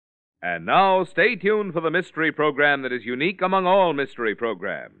And now, stay tuned for the mystery program that is unique among all mystery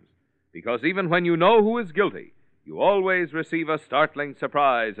programs. Because even when you know who is guilty, you always receive a startling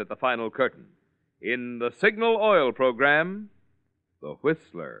surprise at the final curtain. In the Signal Oil program, The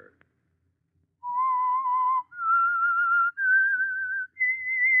Whistler.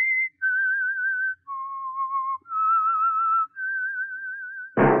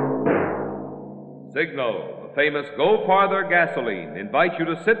 Signal, the famous Go Farther gasoline, invite you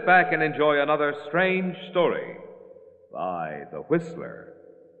to sit back and enjoy another strange story by The Whistler.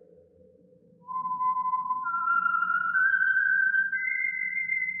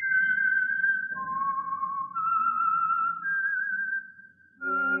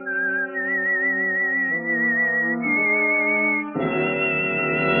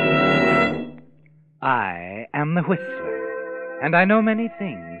 I am the Whistler, and I know many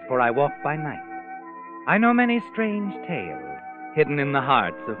things, for I walk by night. I know many strange tales hidden in the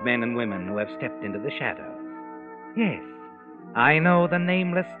hearts of men and women who have stepped into the shadows. Yes, I know the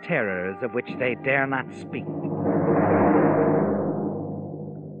nameless terrors of which they dare not speak.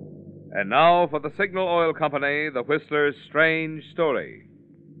 And now for the Signal Oil Company, The Whistler's strange story,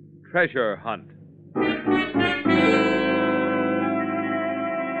 Treasure Hunt.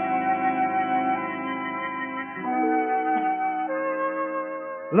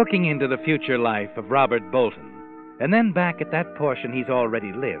 Looking into the future life of Robert Bolton, and then back at that portion he's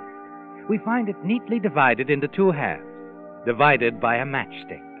already lived, we find it neatly divided into two halves, divided by a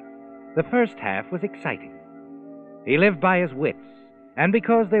matchstick. The first half was exciting. He lived by his wits, and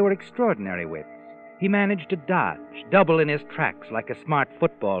because they were extraordinary wits, he managed to dodge, double in his tracks like a smart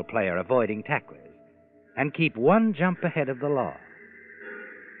football player avoiding tacklers, and keep one jump ahead of the law.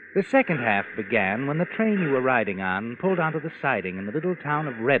 The second half began when the train you were riding on pulled onto the siding in the little town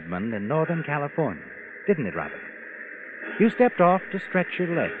of Redmond in Northern California. Didn't it, Robert? You stepped off to stretch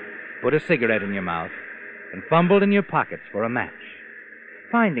your legs, put a cigarette in your mouth, and fumbled in your pockets for a match.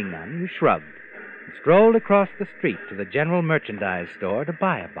 Finding none, you shrugged and strolled across the street to the general merchandise store to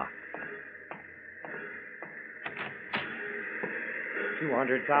buy a box.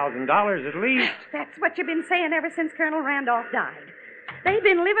 $200,000 at least. That's what you've been saying ever since Colonel Randolph died. They've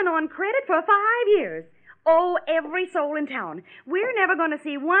been living on credit for 5 years. Oh, every soul in town. We're never going to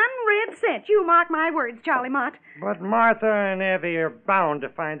see 1 red cent. You mark my words, Charlie Mott. But Martha and Evie are bound to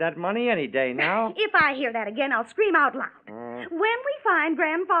find that money any day now. If I hear that again, I'll scream out loud. When we find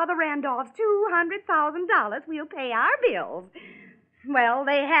Grandfather Randolph's $200,000, we'll pay our bills. Well,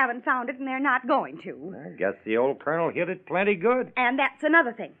 they haven't found it, and they're not going to. I guess the old colonel hit it plenty good. And that's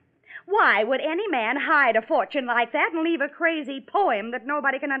another thing. Why would any man hide a fortune like that and leave a crazy poem that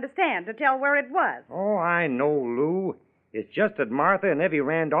nobody can understand to tell where it was? Oh, I know, Lou. It's just that Martha and Evie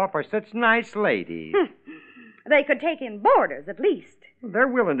Randolph are such nice ladies. They could take in boarders, at least. They're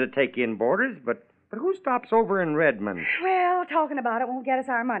willing to take in boarders, but who stops over in Redmond? Well, talking about it won't get us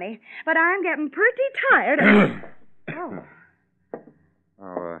our money, but I'm getting pretty tired of...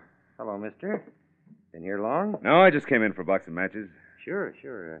 Hello, mister. Been here long? No, I just came in for a box of matches. Sure.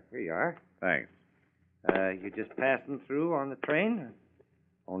 Here you are. Thanks. You just passing through on the train?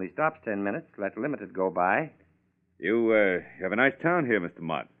 Only stops 10 minutes. Let Limited go by. You have a nice town here, Mr.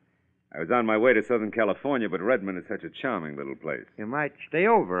 Mott. I was on my way to Southern California, but Redmond is such a charming little place. You might stay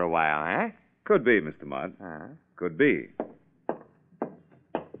over a while, huh? Could be, Mr. Mott. Could be.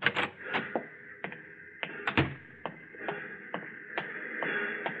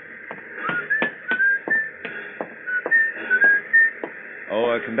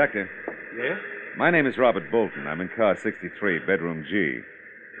 Oh, conductor. Yes? My name is Robert Bolton. I'm in car 63, bedroom G.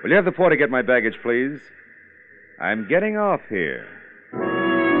 Will you have the porter get my baggage, please? I'm getting off here.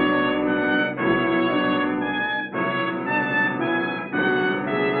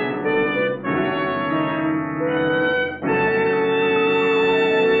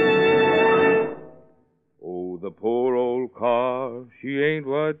 Oh, the poor old car, she ain't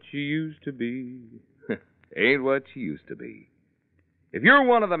what she used to be. Ain't what she used to be. If you're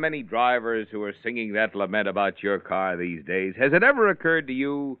one of the many drivers who are singing that lament about your car these days, has it ever occurred to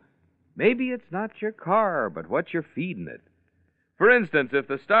you, maybe it's not your car, but what you're feeding it? For instance, if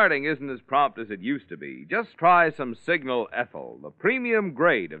the starting isn't as prompt as it used to be, just try some Signal Ethyl, the premium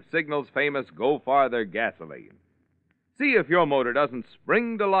grade of Signal's famous Go Farther gasoline. See if your motor doesn't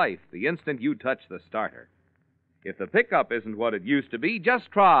spring to life the instant you touch the starter. If the pickup isn't what it used to be, just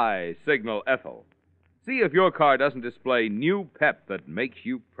try Signal Ethyl. See if your car doesn't display new pep that makes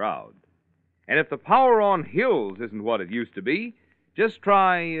you proud. And if the power on hills isn't what it used to be, just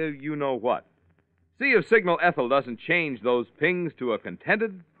try you-know-what. See if Signal Ethyl doesn't change those pings to a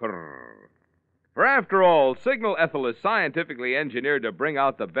contented purr. For after all, signal ethyl is scientifically engineered to bring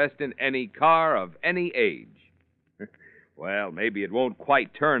out the best in any car of any age. Well, maybe it won't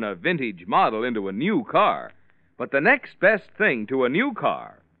quite turn a vintage model into a new car, but the next best thing to a new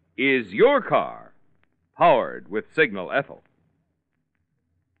car is your car, powered with signal ethyl.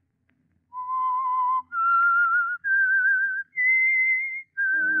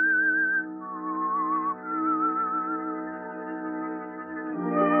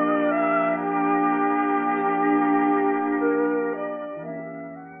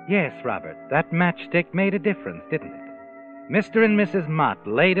 Yes, Robert, that matchstick made a difference, didn't it? Mr. and Mrs. Mott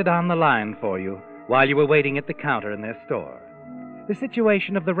laid it on the line for you while you were waiting at the counter in their store. The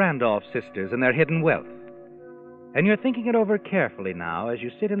situation of the Randolph sisters and their hidden wealth. And you're thinking it over carefully now as you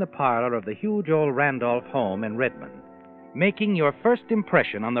sit in the parlor of the huge old Randolph home in Redmond, making your first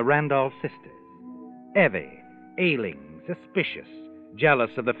impression on the Randolph sisters. Evie, ailing, suspicious,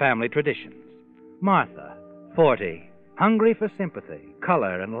 jealous of the family traditions. Martha, 40, hungry for sympathy,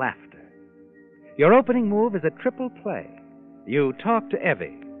 color, and laughter. Your opening move is a triple play. You talk to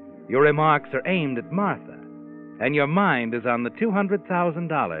Evie. Your remarks are aimed at Martha. And your mind is on the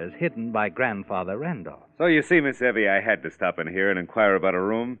 $200,000 hidden by Grandfather Randolph. So you see, Miss Evie, I had to stop in here and inquire about a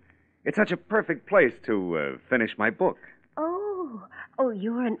room. It's such a perfect place to finish my book. Oh,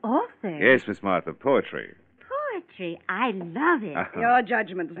 you're an author. Yes, Miss Martha, poetry. Poetry. I love it. Your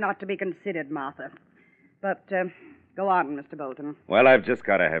judgment is not to be considered, Martha. But go on, Mr. Bolton. Well, I've just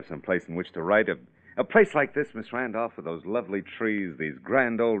got to have some place in which to write. A place like this, Miss Randolph, with those lovely trees, these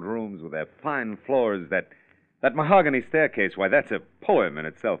grand old rooms with their fine floors, that mahogany staircase, why, that's a poem in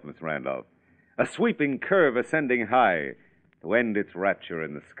itself, Miss Randolph. A sweeping curve ascending high to end its rapture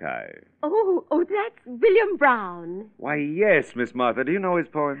in the sky. Oh, that's William Brown. Why, yes, Miss Martha. Do you know his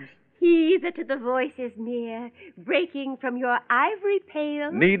poems? He that to the voice is near, breaking from your ivory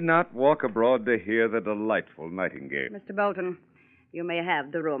pale. Need not walk abroad to hear the delightful nightingale. Mr. Bolton, you may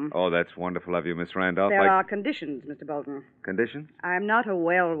have the room. Oh, that's wonderful of you, Miss Randolph. There are conditions, Mr. Bolton. Conditions? I'm not a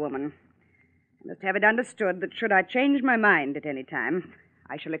well woman. I must have it understood that should I change my mind at any time,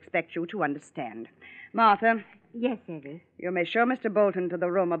 I shall expect you to understand. Martha. Yes, Eddie. You may show Mr. Bolton to the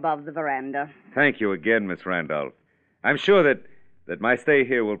room above the veranda. Thank you again, Miss Randolph. I'm sure that my stay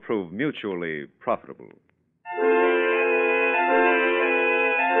here will prove mutually profitable.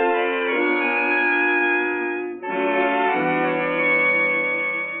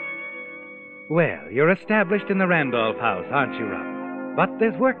 Well, you're established in the Randolph house, aren't you, Robert? But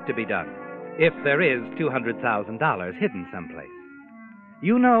there's work to be done, if there is $200,000 hidden someplace.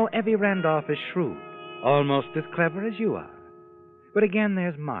 You know Evie Randolph is shrewd, almost as clever as you are. But again,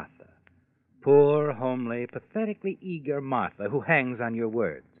 there's Martha. Poor, homely, pathetically eager Martha who hangs on your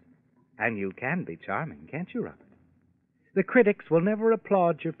words. And you can be charming, can't you, Robert? The critics will never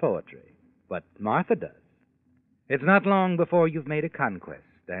applaud your poetry, but Martha does. It's not long before you've made a conquest,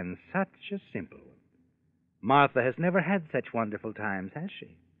 and such a simple one. Martha has never had such wonderful times, has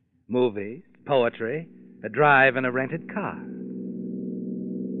she? Movies, poetry, a drive in a rented car.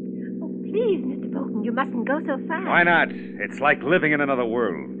 Oh, please, Mr. Bolton, you mustn't go so fast. Why not? It's like living in another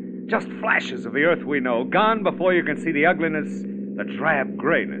world. Just flashes of the earth we know, gone before you can see the ugliness, the drab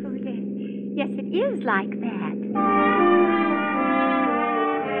grayness. Oh, yes. Yes, it is like that.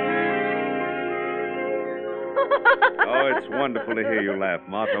 Oh, it's wonderful to hear you laugh,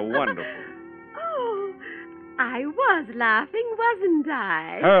 Martha. Wonderful. Oh, I was laughing, wasn't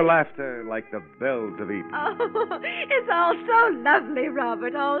I? Her laughter like the bells of Eden. Oh, it's all so lovely,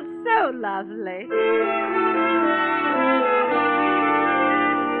 Robert. All so lovely.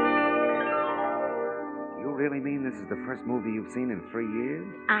 You really mean this is the first movie you've seen in 3 years?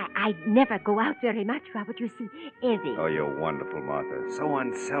 I never go out very much, Robert. You see, Evie. Oh, you're wonderful, Martha. So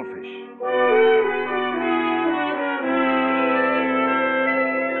unselfish.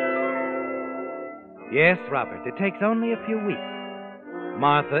 Yes, Robert, it takes only a few weeks.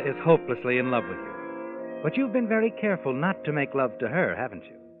 Martha is hopelessly in love with you. But you've been very careful not to make love to her, haven't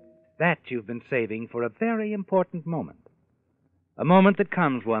you? That you've been saving for a very important moment. A moment that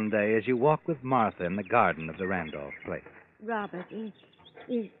comes one day as you walk with Martha in the garden of the Randolph place. Robert, is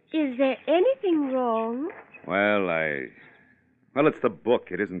there anything wrong? Well, it's the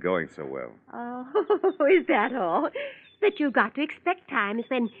book. It isn't going so well. Oh, is that all? But you've got to expect times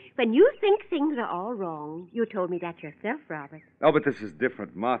when you think things are all wrong. You told me that yourself, Robert. Oh, but this is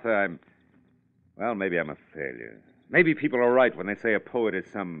different, Martha. Maybe I'm a failure. Maybe people are right when they say a poet is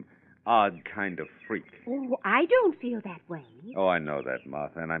some odd kind of freak. Oh, I don't feel that way. Oh, I know that,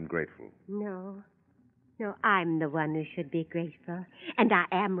 Martha, and I'm grateful. No, I'm the one who should be grateful. And I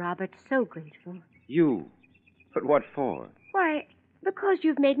am, Robert, so grateful. You? But what for? Why, Because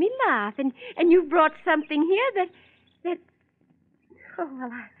you've made me laugh, and you've brought something here that... Oh,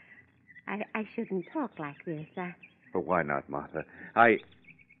 well, I shouldn't talk like this. But why not, Martha?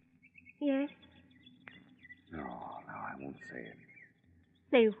 Yes? No, I won't say it.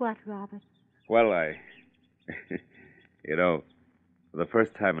 Say what, Robert? Well, for the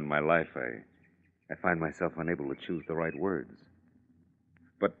first time in my life, I find myself unable to choose the right words.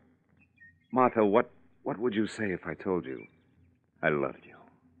 But, Martha, what would you say if I told you I loved you?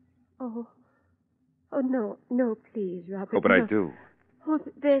 Oh, no, please, Robert. Oh, but no. I do. Oh,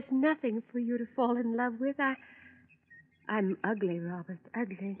 there's nothing for you to fall in love with. I'm ugly, Robert,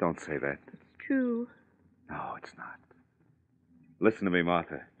 ugly. Don't say that. It's true. No, it's not. Listen to me,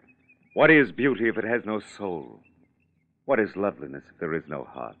 Martha. What is beauty if it has no soul? What is loveliness if there is no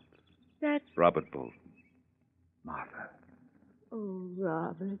heart? That's... Robert Bolton. Martha. Oh,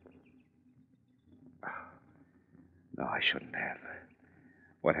 Robert. No, I shouldn't have.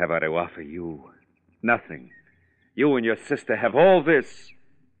 What have I to offer you? Nothing. You and your sister have all this.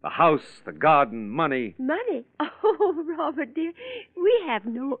 The house, the garden, money. Money? Oh, Robert, dear, we have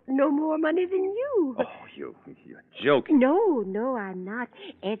no more money than you. Oh, you're joking. No, I'm not.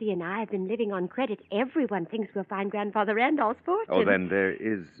 Evie and I have been living on credit. Everyone thinks we'll find Grandfather Randolph's fortune. Oh, then there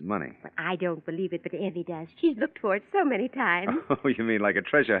is money. Well, I don't believe it, but Evie does. She's looked for it so many times. Oh, you mean like a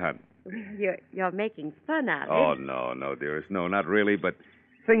treasure hunt? You're making fun of it. Oh, no, dearest. No, not really, but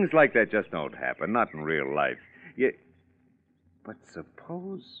things like that just don't happen. Not in real life. But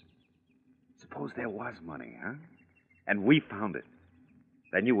suppose there was money, huh? And we found it.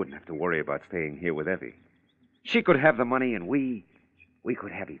 Then you wouldn't have to worry about staying here with Evie. She could have the money, and we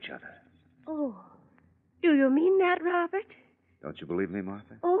could have each other. Oh, do you mean that, Robert? Don't you believe me,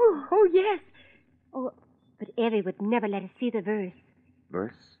 Martha? Oh, yes. Oh, but Evie would never let us see the verse.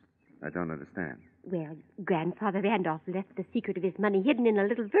 Verse? I don't understand. Well, Grandfather Randolph left the secret of his money hidden in a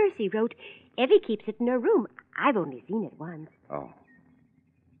little verse he wrote. Evie keeps it in her room. I've only seen it once. Oh.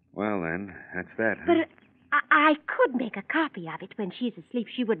 Well, then, that's that, huh? But I could make a copy of it. When she's asleep,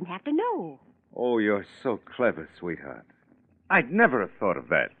 she wouldn't have to know. Oh, you're so clever, sweetheart. I'd never have thought of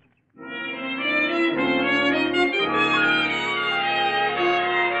that.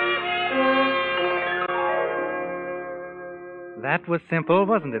 That was simple,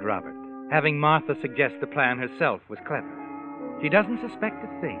 wasn't it, Robert? Having Martha suggest the plan herself was clever. She doesn't suspect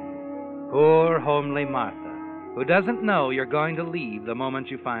a thing. Poor, homely Martha, who doesn't know you're going to leave the moment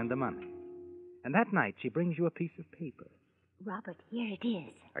you find the money. And that night, she brings you a piece of paper. Robert, here it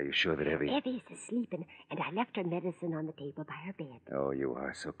is. Are you sure that Evie... Evie's asleep, and I left her medicine on the table by her bed. Oh, you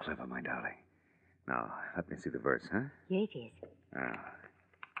are so clever, my darling. Now, let me see the verse, huh? Here it is.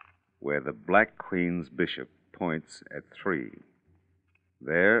 Where the Black Queen's bishop points at 3,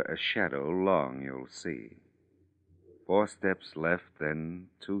 there a shadow long you'll see. 4 steps left, then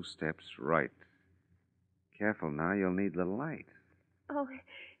 2 steps right. Careful now, you'll need the light. Oh,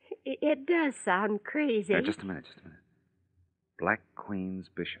 it does sound crazy. Just a minute. Black Queen's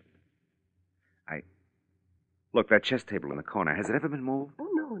bishop. Look, that chess table in the corner, has it ever been moved? Oh,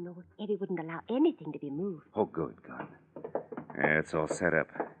 no. Evie wouldn't allow anything to be moved. Oh, good. Yeah, it's all set up.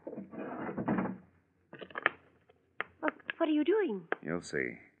 What are you doing? You'll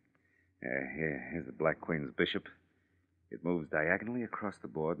see. Here's the Black Queen's bishop. It moves diagonally across the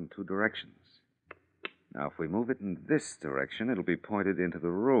board in 2 directions. Now, if we move it in this direction, it'll be pointed into the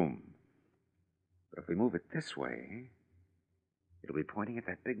room. But if we move it this way, it'll be pointing at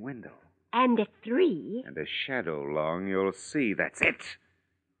that big window. And at 3? And a shadow long you'll see. That's it.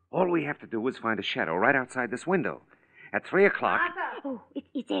 All we have to do is find a shadow right outside this window. At 3 o'clock... Martha! Oh,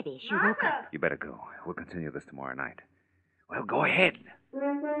 it's Evie. She woke up. You better go. We'll continue this tomorrow night. Well, go ahead.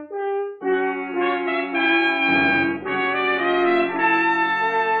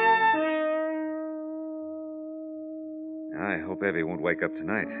 I hope Evie won't wake up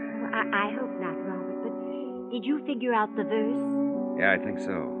tonight. I hope not, Robert. But did you figure out the verse? Yeah, I think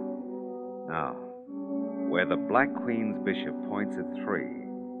so. Now, where the Black Queen's bishop points at 3,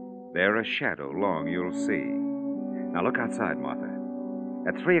 there a shadow long you'll see. Now look outside, Martha.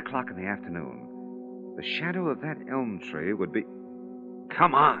 At 3 o'clock in the afternoon, the shadow of that elm tree would be...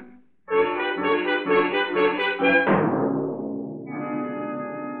 Come on!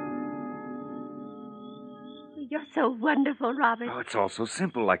 You're so wonderful, Robert. Oh, it's all so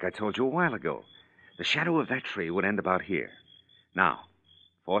simple, like I told you a while ago. The shadow of that tree would end about here. Now,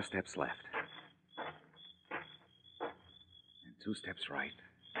 4 steps left. And 2 steps right.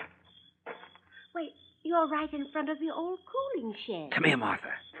 Wait, you're right in front of the old cooling shed. Come here,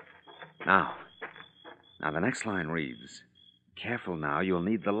 Martha. Now, the next line reads, careful now, you'll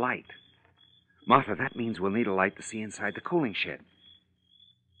need the light. Martha, that means we'll need a light to see inside the cooling shed.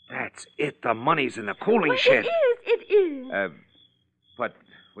 That's it. The money's in the cooling shed. It is. But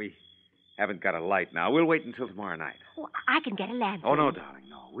we haven't got a light now. We'll wait until tomorrow night. Oh, I can get a lantern. Oh, no, darling,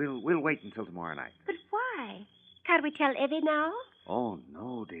 no. We'll wait until tomorrow night. But why? Can't we tell Evie now? Oh,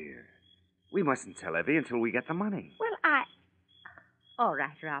 no, dear. We mustn't tell Evie until we get the money. Well, All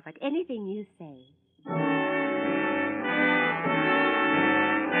right, Robert. Anything you say.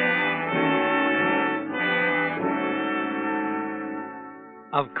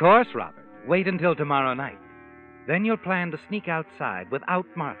 Of course, Robert. Wait until tomorrow night. Then you'll plan to sneak outside without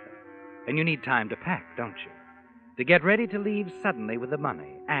Martha. And you need time to pack, don't you? To get ready to leave suddenly with the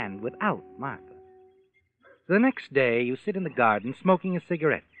money and without Martha. The next day, you sit in the garden smoking a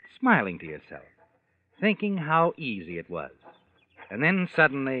cigarette, smiling to yourself, thinking how easy it was. And then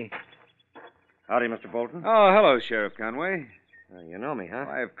suddenly... Howdy, Mr. Bolton. Oh, hello, Sheriff Conway. You know me, huh?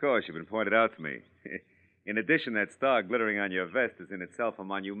 Why, of course, you've been pointed out to me. In addition, that star glittering on your vest is in itself a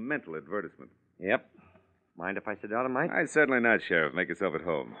monumental advertisement. Yep. Mind if I sit down a mite? Certainly not, Sheriff. Make yourself at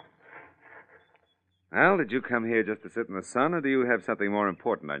home. Well, did you come here just to sit in the sun, or do you have something more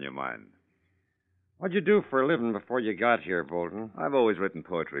important on your mind? What'd you do for a living before you got here, Bolton? I've always written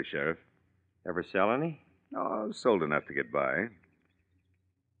poetry, Sheriff. Ever sell any? Oh, sold enough to get by.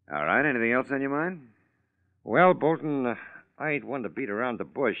 All right, anything else on your mind? Well, Bolton, I ain't one to beat around the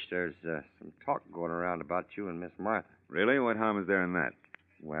bush. There's some talk going around about you and Miss Martha. Really? What harm is there in that?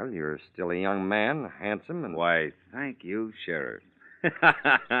 Well, you're still a young man, handsome, and... Why, thank you, Sheriff.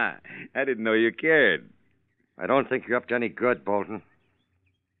 I didn't know you cared. I don't think you're up to any good, Bolton.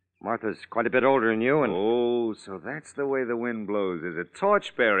 Martha's quite a bit older than you, and... Oh, so that's the way the wind blows, is it?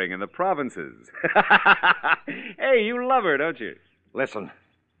 Torch-bearing in the provinces. Hey, you love her, don't you? Listen,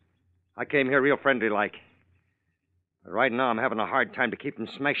 I came here real friendly-like. But right now I'm having a hard time to keep from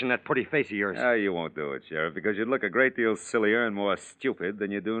smashing that pretty face of yours. Oh, you won't do it, Sheriff, because you'd look a great deal sillier and more stupid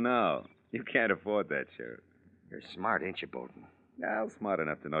than you do now. You can't afford that, Sheriff. You're smart, ain't you, Bolton? Well, smart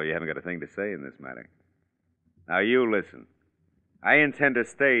enough to know you haven't got a thing to say in this matter. Now, you listen. I intend to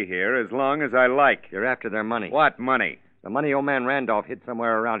stay here as long as I like. You're after their money. What money? The money old man Randolph hid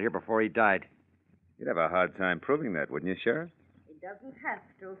somewhere around here before he died. You'd have a hard time proving that, wouldn't you, Sheriff? He doesn't have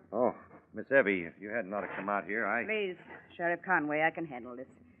to. Oh, Miss Evie, you hadn't ought to come out here. Please, Sheriff Conway, I can handle this.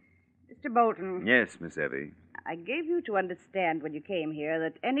 Mr. Bolton. Yes, Miss Evie. I gave you to understand when you came here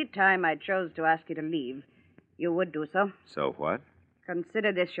that any time I chose to ask you to leave, you would do so. So what?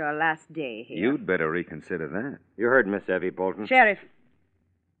 Consider this your last day here. You'd better reconsider that. You heard Miss Evie, Bolton. Sheriff.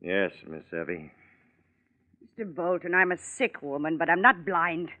 Yes, Miss Evie. Mr. Bolton, I'm a sick woman, but I'm not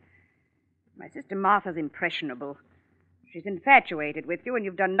blind. My sister Martha's impressionable. She's infatuated with you, and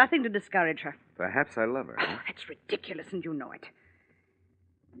you've done nothing to discourage her. Perhaps I love her. Oh, that's ridiculous, and you know it.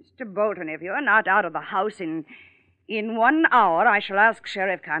 Mr. Bolton, if you're not out of the house in 1 hour, I shall ask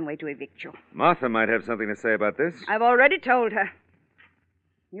Sheriff Conway to evict you. Martha might have something to say about this. I've already told her.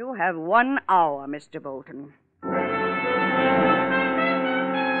 You have 1 hour, Mr. Bolton.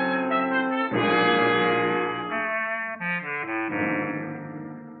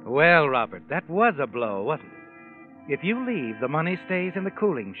 Well, Robert, that was a blow, wasn't it? If you leave, the money stays in the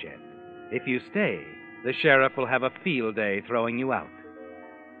cooling shed. If you stay, the sheriff will have a field day throwing you out.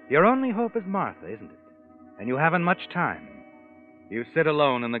 Your only hope is Martha, isn't it? And you haven't much time. You sit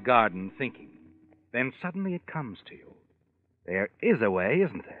alone in the garden thinking. Then suddenly it comes to you. There is a way,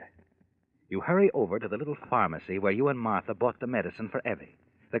 isn't there? You hurry over to the little pharmacy where you and Martha bought the medicine for Evie.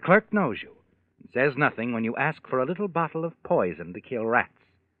 The clerk knows you and says nothing when you ask for a little bottle of poison to kill rats.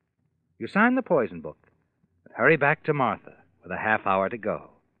 You sign the poison book and hurry back to Martha with a half hour to go.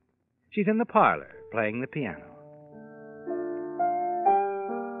 She's in the parlor playing the piano.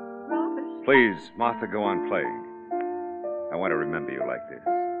 Robert. Please, Martha, go on playing. I want to remember you like this.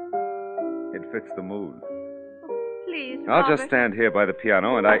 It fits the mood. Please, I'll Robert. just stand here by the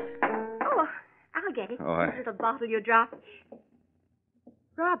piano and Oh, I'll get it. Oh, The little bottle you dropped.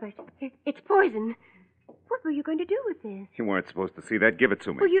 Robert, it's poison. What were you going to do with this? You weren't supposed to see that. Give it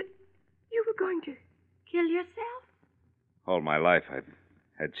to me. Well, you were going to kill yourself? All my life, I've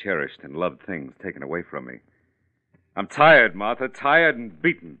had cherished and loved things taken away from me. I'm tired, Martha, tired and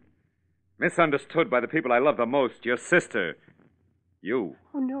beaten. Misunderstood by the people I love the most, your sister. You.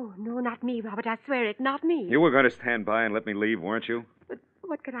 Oh, no, not me, Robert. I swear it, not me. You were going to stand by and let me leave, weren't you? But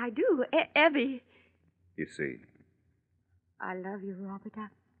what could I do? Evie. You see. I love you, Robert.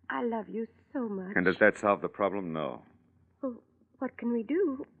 I love you so much. And does that solve the problem? No. Well, what can we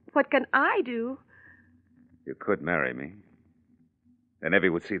do? What can I do? You could marry me. Then Evie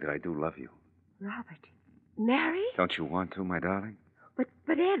would see that I do love you. Robert, marry? Don't you want to, my darling?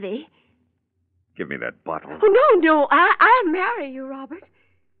 But Evie. Give me that bottle. Oh, no, I'll marry you, Robert.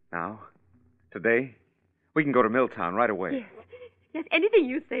 Now, today, we can go to Milltown right away. Yes. Yes, anything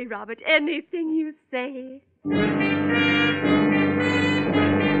you say, Robert. Anything you say.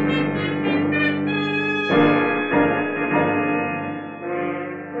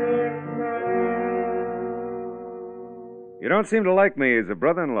 You don't seem to like me as a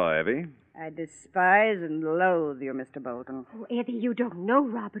brother-in-law, Evie. I despise and loathe you, Mr. Bolton. Oh, Evie, you don't know,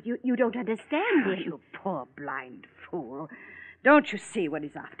 Robert. You don't understand him. You poor blind fool. Don't you see what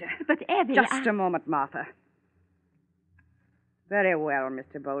he's after? But, Evie, Just a moment, Martha. Very well,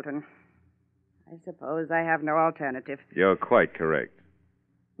 Mr. Bolton. I suppose I have no alternative. You're quite correct.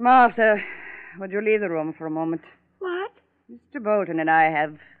 Martha, would you leave the room for a moment? What? Mr. Bolton and I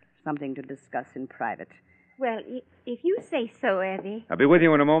have something to discuss in private. Well, if you say so, Evie. I'll be with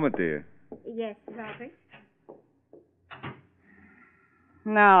you in a moment, dear. Yes, Robert.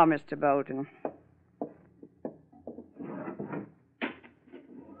 Now, Mr. Bolton.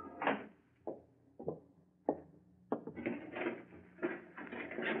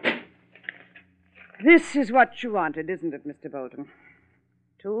 This is what you wanted, isn't it, Mr. Bolton?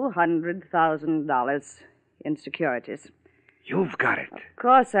 $200,000 in securities. You've got it. Of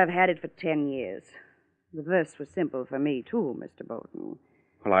course, I've had it for 10 years. The verse was simple for me, too, Mr. Bolton.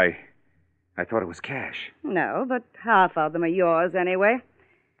 Well, I thought it was cash. No, but half of them are yours anyway.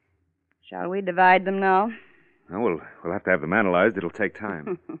 Shall we divide them now? Oh, we'll have to have them analyzed. It'll take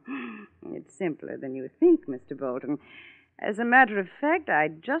time. It's simpler than you think, Mr. Bolton. As a matter of fact,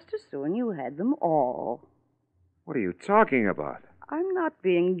 I'd just as soon you had them all. What are you talking about? I'm not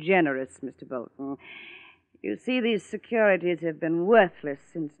being generous, Mr. Bolton. You see, these securities have been worthless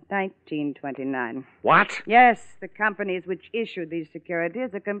since 1929. What? Yes, the companies which issued these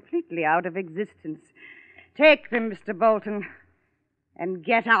securities are completely out of existence. Take them, Mr. Bolton, and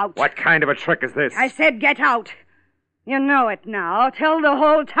get out. What kind of a trick is this? I said get out. You know it now. Tell the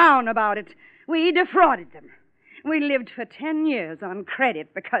whole town about it. We defrauded them. We lived for 10 years on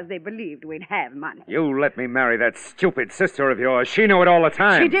credit because they believed we'd have money. You let me marry that stupid sister of yours. She knew it all the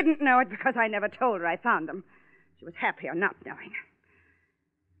time. She didn't know it because I never told her I found them. She was happier not knowing.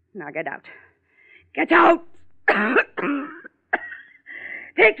 Now get out. Get out!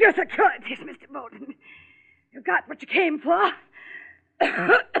 Take your securities, Mr. Bolton. You got what you came for.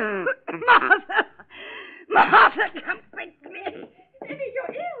 Martha! Martha, come quick to me.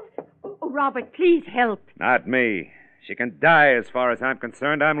 You're ill. Oh, Robert, please help. Not me. She can die as far as I'm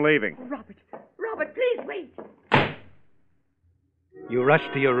concerned. I'm leaving. Oh, Robert, please wait. You rush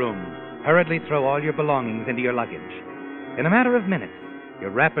to your room, hurriedly throw all your belongings into your luggage. In a matter of minutes,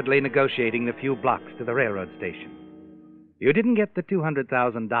 you're rapidly negotiating the few blocks to the railroad station. You didn't get the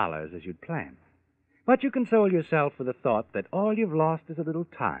 $200,000 as you'd planned, but you console yourself with the thought that all you've lost is a little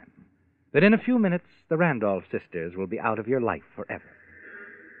time, that in a few minutes the Randolph sisters will be out of your life forever.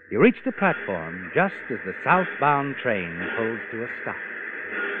 You reach the platform just as the southbound train pulls to a stop.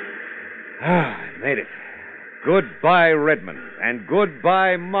 I made it. Goodbye, Redmond, and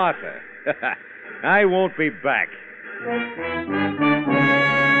goodbye, Martha. I won't be back.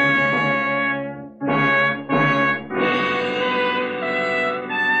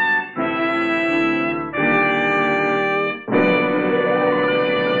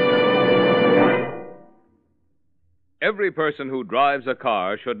 Every person who drives a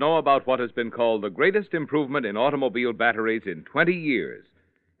car should know about what has been called the greatest improvement in automobile batteries in 20 years.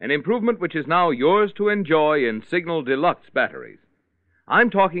 An improvement which is now yours to enjoy in Signal Deluxe batteries. I'm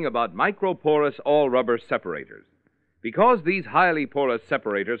talking about microporous all-rubber separators. Because these highly porous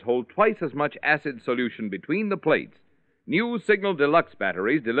separators hold twice as much acid solution between the plates, new Signal Deluxe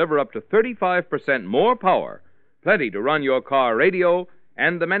batteries deliver up to 35% more power, plenty to run your car radio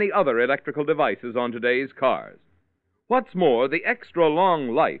and the many other electrical devices on today's cars. What's more, the extra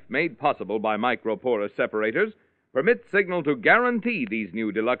long life made possible by microporous separators permits Signal to guarantee these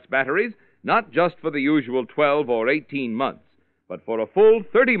new deluxe batteries not just for the usual 12 or 18 months, but for a full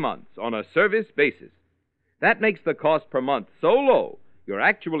 30 months on a service basis. That makes the cost per month so low, you're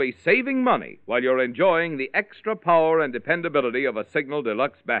actually saving money while you're enjoying the extra power and dependability of a Signal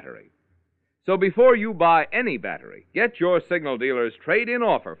Deluxe battery. So before you buy any battery, get your Signal dealer's trade-in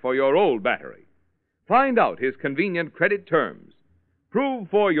offer for your old battery. Find out his convenient credit terms. Prove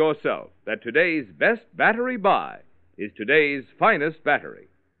for yourself that today's best battery buy is today's finest battery,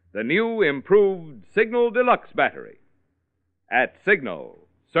 the new improved Signal Deluxe battery, at Signal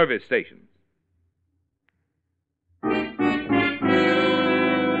service stations.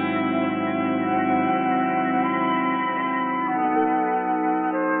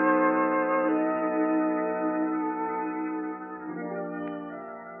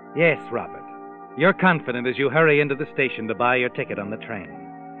 Yes, Robert. You're confident as you hurry into the station to buy your ticket on the train.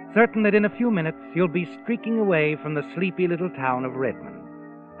 certain that in a few minutes you'll be streaking away from the sleepy little town of Redmond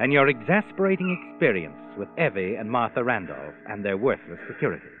and your exasperating experience with Evie and Martha Randolph and their worthless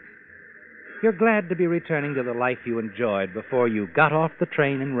securities. You're glad to be returning to the life you enjoyed before you got off the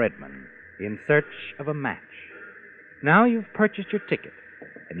train in Redmond in search of a match. Now you've purchased your ticket,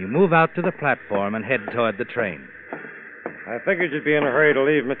 and you move out to the platform and head toward the train. I figured you'd be in a hurry to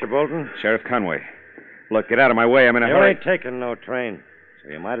leave, Mr. Bolton. Sheriff Conway. Look, get out of my way. I'm in a You hurry. ain't taking no train,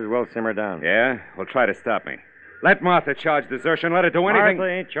 so you might as well simmer down. Yeah? Well, try to stop me. Let Martha charge desertion. Let her do anything.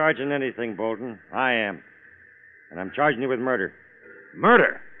 Martha ain't charging anything, Bolton. I am. And I'm charging you with murder.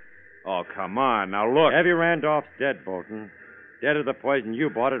 Murder? Oh, come on. Now, look. Evie Randolph's dead, Bolton. Dead of the poison you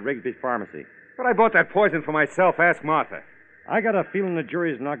bought at Rigsby's pharmacy. But I bought that poison for myself. Ask Martha. I got a feeling the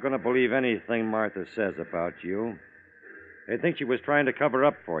jury's not going to believe anything Martha says about you. They think she was trying to cover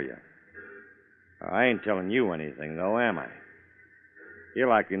up for you. I ain't telling you anything, though, am I? You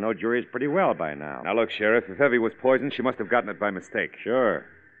likely know juries pretty well by now. Now, look, Sheriff, if Evie was poisoned, she must have gotten it by mistake. Sure.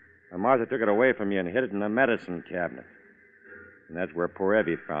 And Martha took it away from you and hid it in the medicine cabinet. And that's where poor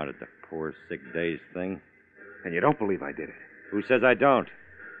Evie found it, the poor sick days thing. And you don't believe I did it? Who says I don't?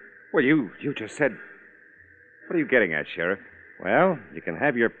 Well, you just said... What are you getting at, Sheriff? Well, you can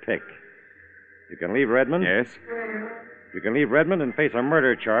have your pick. You can leave Redmond. Yes? You can leave Redmond and face a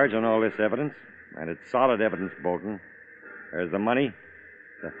murder charge on all this evidence. And it's solid evidence, Bolton. There's the money,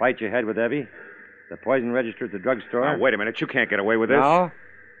 the fight you had with Evie, the poison register at the drugstore. Now, wait a minute. You can't get away with this. No?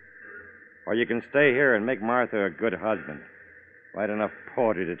 Or you can stay here and make Martha a good husband. Write enough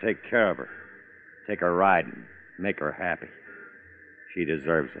poetry to take care of her. Take her riding. Make her happy. She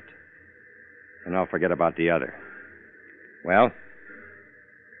deserves it. And I'll forget about the other. Well?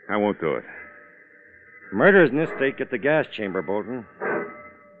 I won't do it. Murders in this state get the gas chamber, Bolton.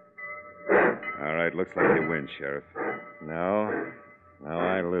 All right, looks like you win, Sheriff. No,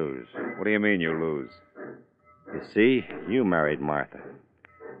 I lose. What do you mean you lose? You see, you married Martha.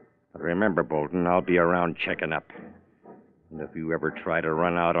 But remember, Bolton, I'll be around checking up. And if you ever try to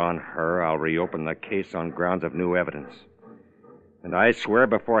run out on her, I'll reopen the case on grounds of new evidence. And I swear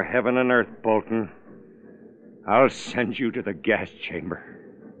before heaven and earth, Bolton, I'll send you to the gas chamber.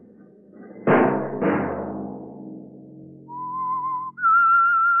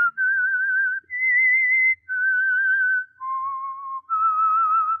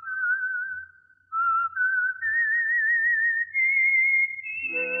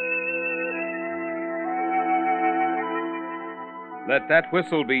 Let that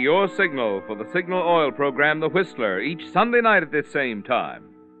whistle be your signal for the Signal Oil program, The Whistler, each Sunday night at this same time.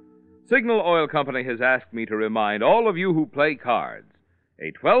 Signal Oil Company has asked me to remind all of you who play cards,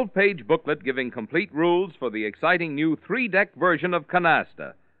 a 12-page booklet giving complete rules for the exciting new 3-deck version of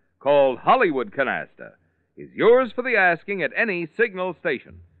Canasta, called Hollywood Canasta, is yours for the asking at any Signal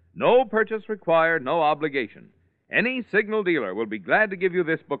station. No purchase required, no obligation. Any Signal dealer will be glad to give you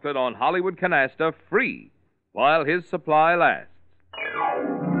this booklet on Hollywood Canasta free while his supply lasts.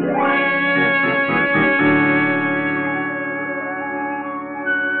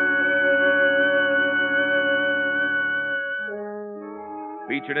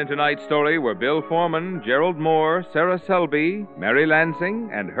 Featured in tonight's story were Bill Foreman, Gerald Moore, Sarah Selby, Mary Lansing,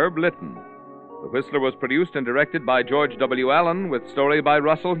 and Herb Litton. The Whistler was produced and directed by George W. Allen, with story by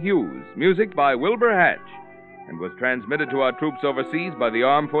Russell Hughes, music by Wilbur Hatch, and was transmitted to our troops overseas by the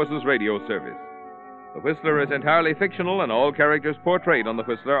Armed Forces Radio Service. The Whistler is entirely fictional, and all characters portrayed on The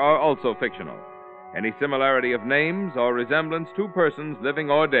Whistler are also fictional. Any similarity of names or resemblance to persons, living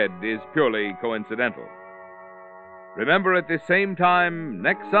or dead, is purely coincidental. Remember at this same time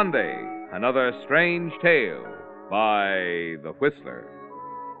next Sunday, another strange tale by The Whistler.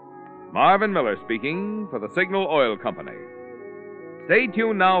 Marvin Miller speaking for the Signal Oil Company. Stay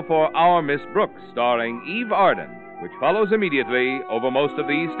tuned now for Our Miss Brooks, starring Eve Arden, which follows immediately over most of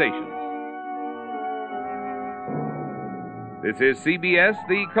these stations. This is CBS,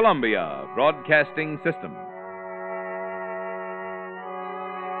 the Columbia Broadcasting System.